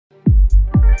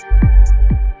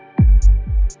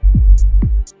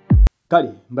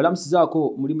Kale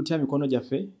mbalamusizaako muri mutya mikono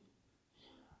gyaffe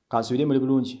kansubire muri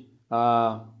bulungi.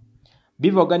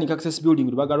 Biva Organic Access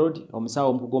Building Rubaga Road omusawo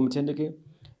omukugu omutendeke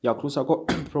yakutusako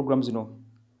program zino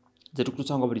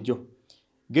zetukutusanga bulijjo.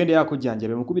 Gende yako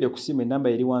janjabe mukubire ku simu enamba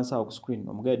eri wansi awo ku screen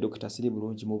omugaye Dr. Siri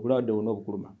bulungi mu bulwadde buno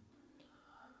obukuluma.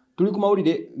 Tuli ku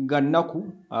mawulire ga nnaku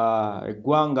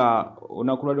eggwanga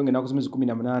olunaku lwalyo ng'ennaku zimezi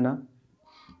 18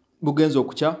 bugenza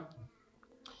okukya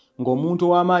ng'omuntu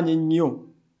ow'amaanyi ennyo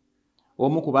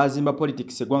omu ku baazimba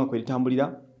politics eggwanga kwe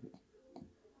litambulira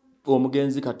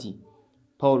omugenzi kati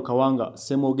Paul Kawanga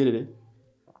Ssemwogerere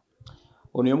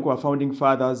ono y'omu ku ba founding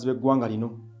fathers b'eggwanga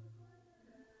lino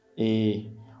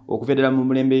okuva ddala mu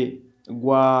mulembe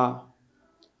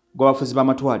gw'abafuzi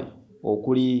b'amatwale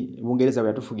okuli Bungereza bwe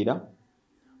yatufugira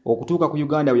okutuuka ku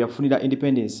Uganda bwe yafunira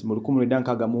independence mu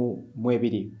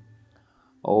 1962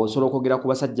 osobola okwogera ku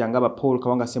basajja nga ba Paul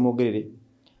Kawanga Ssemwogerere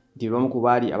nti bamu ku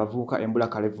baali abavubuka embula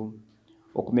kalevu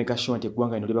okumeka sure nti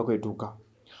eggwanga lino liba kwetuuka.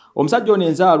 Omusajja ono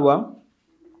enzaalwa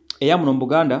eya muno mu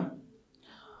Buganda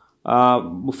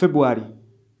mu February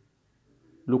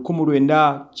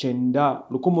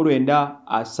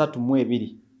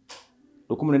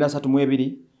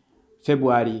 1932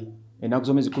 February ennaku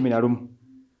z'omwezi 11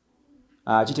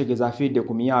 kitegeeza afidde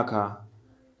ku myaka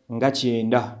nga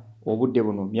 9 obudde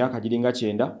buno myaka giringa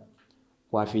 9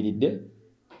 wafiiridde.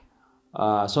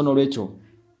 So n'olwekyo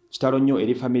kitalo nnyo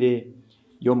eri famire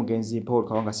y'omugenzi Paul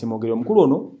Kawanga Ssemwogerere. Omukulu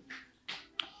ono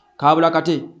kaabula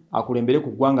kate akulembere ku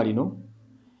ggwanga lino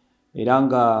era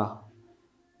nga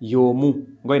y'omu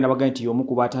nga ina baga nti y'omu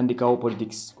ku baatandikawo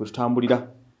politics kwe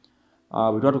tutambulira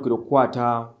bwe twatuukira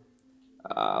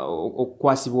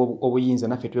okukwasibwa obuyinza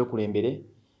naffe twekulembere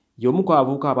y'omu ku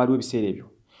abavubuka abaaliwo ebiseera ebyo.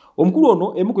 Omukulu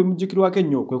ono emu ku bimujjukirwako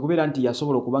ennyo kwe kubeera nti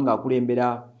yasobola okuba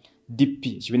ng'akulembera DP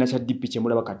ekibiina kya DP kye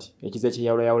mulaba kati ekize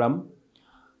kyeyawulayawulamu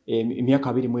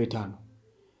emyaka 25.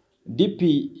 DP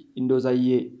ndooza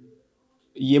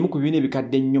yemu ku bibiina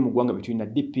ebikadde ennyo mu ggwanga bye tulina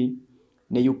DP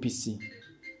ne UPC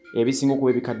ebisinga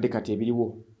okuba ebikadde kati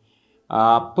ebiriwo.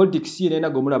 Politics yenna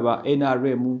gwe mulaba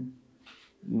NRM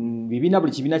bibiina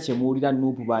buli kibiina kye muwulira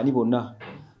nuupu baani bonna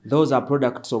those are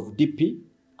products of DP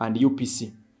and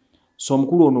UPC. So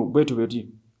omukulu ono bwetu bweti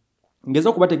ngeza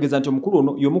okubategeeza nti omukulu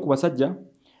ono y'omu ku basajja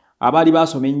abaali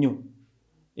baasoma ennyo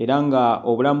era nga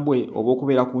obulamu bwe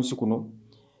obw'okubeera ku nsi kuno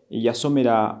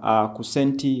yasomera ku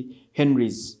St.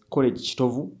 Henry's College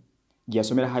Kitovu gye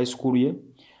yasomera high school ye.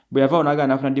 Bwe yavaawo n'agenda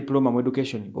n'afuna diploma mu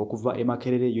education okuva e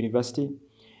Makerere University.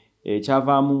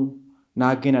 Kyavaamu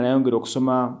n'agenda n'ayongera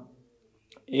okusoma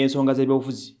ensonga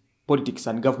z'ebyobufuzi politics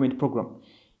and government program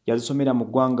yazisomera mu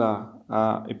ggwanga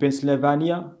e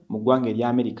Pennsylvania mu ggwanga erya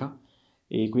America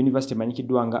ku university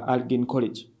emanyikiddwa nga Allegheny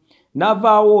College.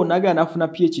 N'avaawo n'agenda n'afuna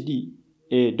PhD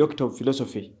Doctor of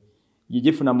Philosophy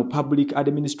yigifuna mu Public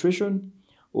Administration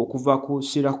okuva ku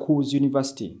Syracuse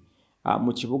University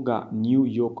mu kibuga New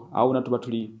York. Awo natuba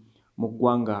tuli mu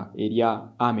ggwanga erya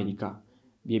America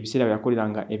byebiseera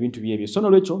byakoleranga ebintu byebyo. So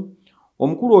n'olwekyo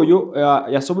omukulu oyo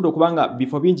yasobodde okubanga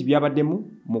bifo bingi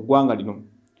byabaddemu mu ggwanga lino.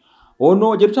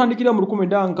 Ono gye tutandikira mu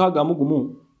 1961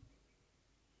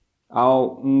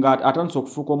 awo nga atandise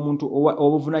okufuuka omuntu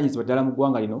obuvunaanyizibwa ddala mu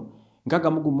ggwanga lino.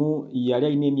 61 yali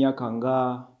alina emyaka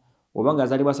nga oba nga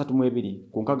azaalibwa 32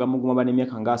 ku 61 aba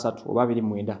n'emyaka nga 3 oba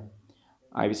 29.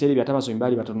 Ebiseera ebyo ate abasomi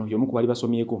baali batono y'omu ku baali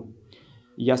basomyeko.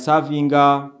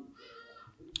 Yasaavinga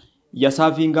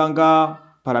nga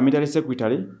parliamentary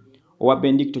secretary owa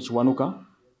Benedicto Kiwanuka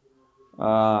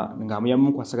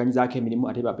ng'amuyamu kwasaganyizaako emirimu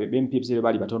ate b'MP ebiseera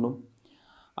baali batono.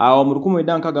 Awo mu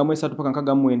 1963 paka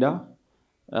 1969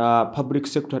 public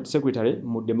secretary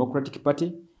mu Democratic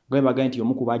Party gwe baga nti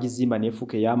y'omu ku baagizimba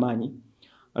n'efuuka ey'amaanyi.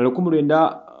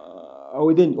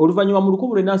 Oluvannyuma mu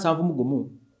 1971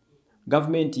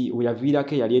 gavumenti we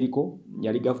yaviirako yali eriko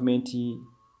yali gavumenti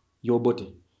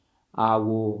y'Obote.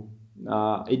 Awo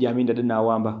Idi Amin Dada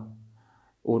n'awamba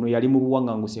ono yali mu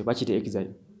buwaŋŋanguse bakite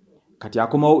exile kati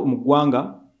akomawo mu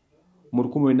ggwanga mu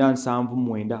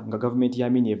 1979 nga gavumenti ya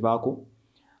Amin evaako.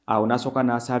 Awo n'asooka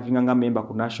n'asaavinga nga member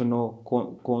ku National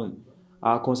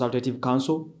Consultative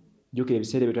Council. Jjukira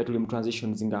ebiseera bye twali tuli mu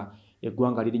transitions nga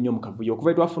eggwanga liri nnyo mu kavuyo.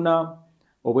 Okuva twafuna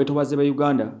obwetowaze bwa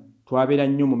Uganda twabeera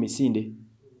nnyo mu misinde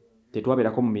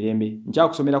tetwabeerako mu mirembe.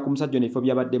 Nkyakusomera ku musajja ono ebifo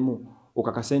byabaddemu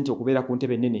okakase nti okubeera ku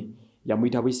ntebe ennene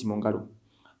yamuyita buyisi mu ngalo.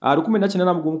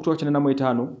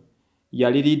 1995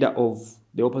 yali leader of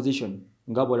the opposition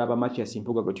nga bw'olaba Mathias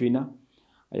Mpuuga gwe tulina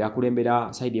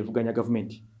yakulembera side evuganya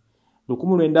gavumenti.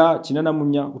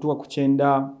 1994 kutuuka ku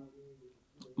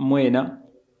 94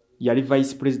 yali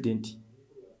vice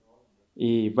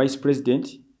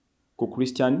president ku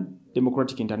Christian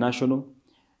Democratic International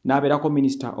n'abeerako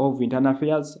Minister of Internal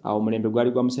Affairs awo mulembe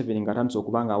gwali gwa Museveni nga atandise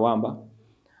okuba nga awamba.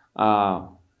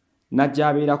 Najja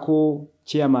abeerako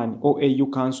Chairman OAU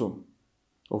Council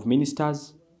of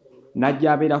Ministers,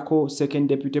 najja abeerako Second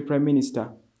Deputy Prime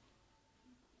Minister,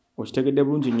 okitegedde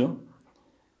bulungi nnyo,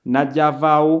 najja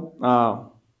avaawo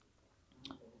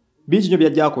bingi nnyo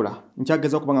byajja akola,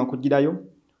 nkyageza okuba nga nkugirayo.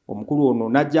 Omukulu ono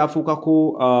najja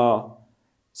afuukako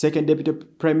Second Deputy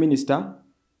Prime Minister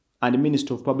and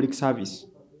Minister of Public Service.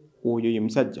 Oyo ye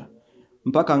musajja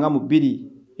mpaka nga mu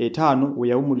 2005 we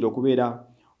yawumulira okubeera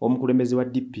omukulembeze wa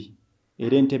DP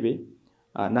era Entebbe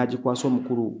n'agikwasa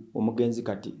omukulu omugenzi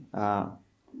kati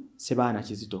Sebaana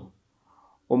Kizito.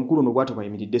 Omukulu ono bw'atyo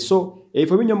bayimiridde. So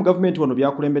ebifo bingi mu gavumenti wano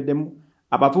byakulembeddemu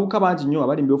abavubuka bangi nnyo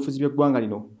abali mu byobufuzi by'eggwanga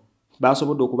lino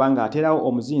basobodde okuba nga ateerawo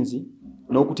omuzinzi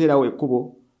n'okuteerawo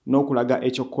ekkubo n'okulaga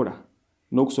ekyokukola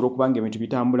n'okusobola okuba nga ebintu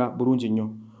bitambula bulungi nnyo.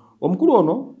 Omukulu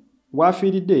ono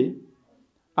bw'afiiridde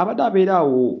abadde abeera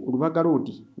awo Lubaga Road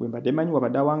we mbadde manyi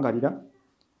wabadde awangalira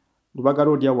Lubaga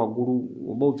Road awo waggulu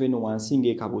oba ova eno wansi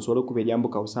ng'ekaba osobole okuba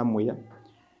eryambuka osamweya.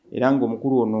 Era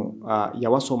ng'omukulu ono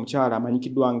yawasa omukyala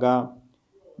amanyikiddwa nga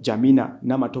Jamina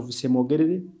Namatovu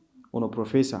Ssemwogerere, ono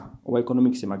professor owa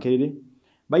economics Makerere.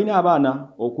 Balina abaana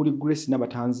okuli Grace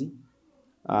Nabatanzi,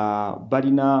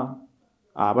 balina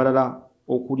abalala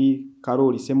okuli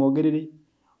Karoli Ssemwogerere,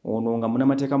 ono nga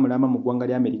munnamateeka mulama mu ggwanga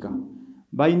lya Amerika.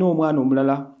 Balina omwana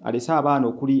omulala alese abaana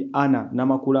okuli Anna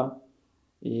Namakula,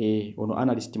 ono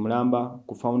analyst mulamba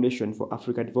ku Foundation for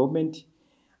Africa Development.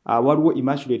 Waliwo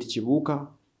Immaculate Kibuuka,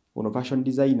 ono fashion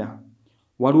designer.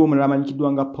 Waliwo omulala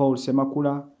amanyikiddwa nga Paul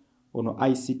Semakula, ono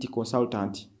ICT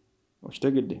consultant.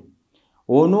 Okitegedde?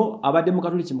 Ono abadde mu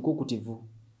Katoliki mukukutivu,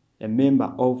 a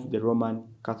member of the Roman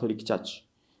Catholic Church.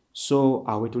 So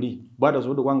awe tuli bwada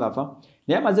osobola kwanga afa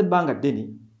naye amaze ebbanga ddene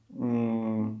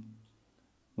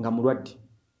nga mulwadde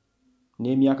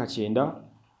n'emyaka 9.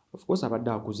 Of course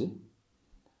abadde akuze.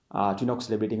 Tulina ku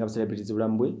celebrating celebrities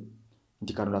bulamu bwe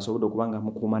nti Katonda asobodde okuba nga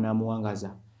mukuuma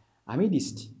n'amuwangaza.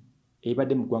 Amidist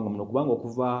ebadde mu ggwanga muno kubanga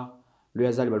okuva lwe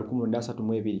yazaalibwa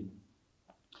 1932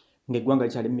 ng'eggwanga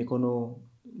likyali mu mikono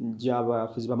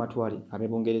gy'abafuzi b'amatwale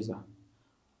ab'Ebungereza.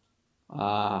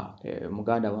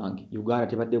 Muganda wange Uganda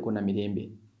tebaddeeko na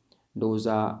mirembe.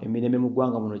 Ndowooza emirembe mu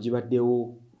ggwanga muno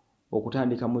gibaddewo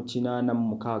okutandika mu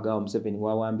 86 Museveni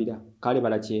wawambira kale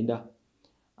bala 9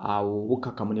 awo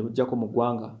bukkakkamu ne bujjako mu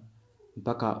ggwanga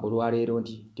mpaka olwaleero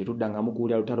nti tetuddangamu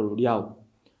kuwulira lutalo luli awo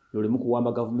lulimu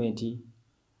kuwamba gavumenti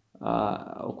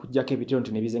okujjako ebitero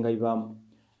nti ne bizenga bivaamu.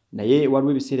 Naye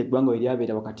waliwo ebiseera eggwanga we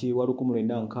lyabeera wakati wa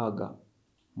 1960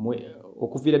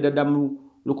 okuviira ddala mu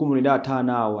 1905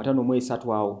 awo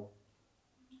 53 awo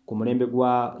ku mulembe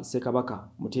gwa Ssekabaka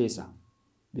Muteesa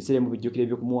biseera mu bijjukiro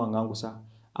eby'okumuwangangusa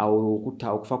awo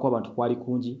okufa kw'abantu kwali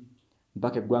kungi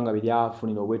mpaka eggwanga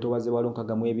belyafunira obwetowaze bwa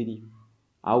 12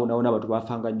 awo nawo n'abantu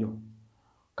baafanga nnyo.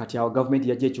 Kati awo gavumenti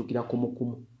yajja ekyukira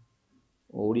kumukumu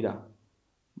owulira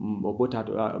Obote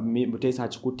Muteesa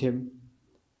akikuttemu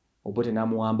Obote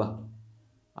n'amuwamba.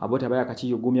 Obote aba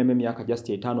yakakiyugumyamu emyaka just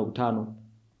 5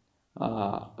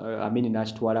 Amini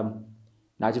n'akitwalamu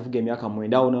n'akivuga emyaka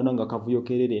 9 awo naona nga kavuyo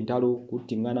kerere entalo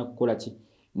kuttingana kukola ki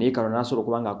naye Katonda n'asobola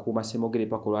okuba nga akuuma Ssemwogerere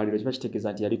paka olwaleero kiba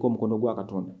kitegeeza nti yaliko omukono gwa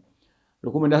Katonda.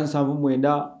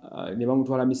 1979 ne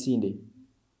bamutwala Misinde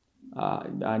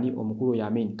ani omukulu oyo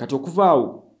Amini. Kati okuva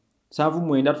awo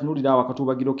 79 tunuulira awo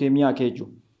akatuubagiro k'emyaka egyo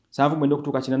 79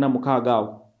 okutuuka 86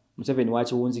 awo Museveni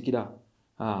wakiwunzikira.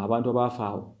 Abantu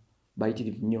Byafaayo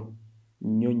bayitirivu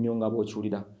nnyo nga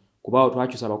bw'okiwulira kuba awo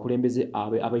twakyusa abakulembeze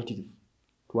abayitirivu,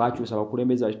 twakyusa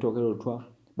abakulembeze bakitookero lutwa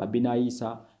Bino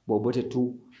Obote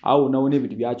tu awo nawo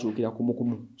n'ebintu byakyukira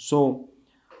kumukumu. So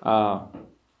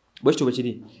bwekityo bwe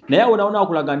kiri naye awo nawo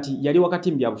nakulaga nti yali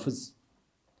wakati mu byabufuzi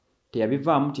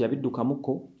teyabivaamu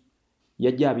teyabiddukamukko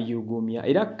yajja abiyugumya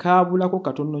era kaabulako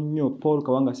katono nnyo Paul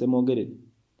Kawanga Ssemwogerere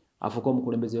afuuka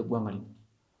omukulembeze w'eggwanga lino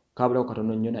kaabulako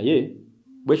katono nnyo naye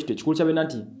bwekityo ekikulu kyabeera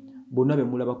nti bonna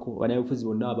bemulabako bannabyabufuzi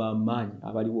bonna ab'amaanyi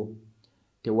abaliwo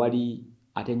tewali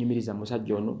atenyumiriza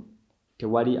musajja ono,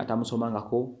 tewali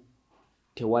atamusomangako,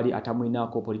 tewali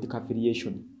atamwinaako political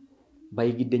affiliation.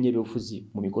 Bayigidde nnyo ebyobufuzi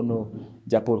mu mikono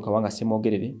gya Paul Kawanga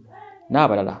Ssemwogerere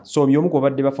n'abalala. So y'omu ku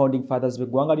babadde ba founding fathers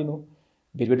b'eggwanga lino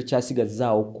bye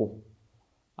tukyasigazzaawo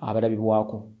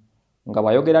abalabibwako nga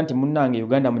bw'ayogera nti munnange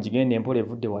Uganda mugigende empola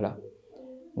evudde wala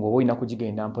ng'oba olina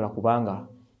kugigenda mpola kubanga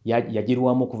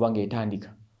yagirwamu okuva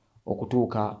ng'etandika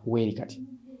okutuuka weeri kati.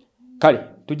 Kale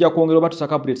tujja kwongera oba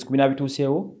tusaka updates ku bina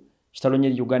bituuseewo kitalo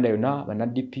nnyo Uganda yonna banna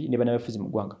DP ne bannabyabufuzi mu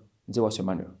ggwanga. Nze Wasyo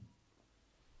Manuel.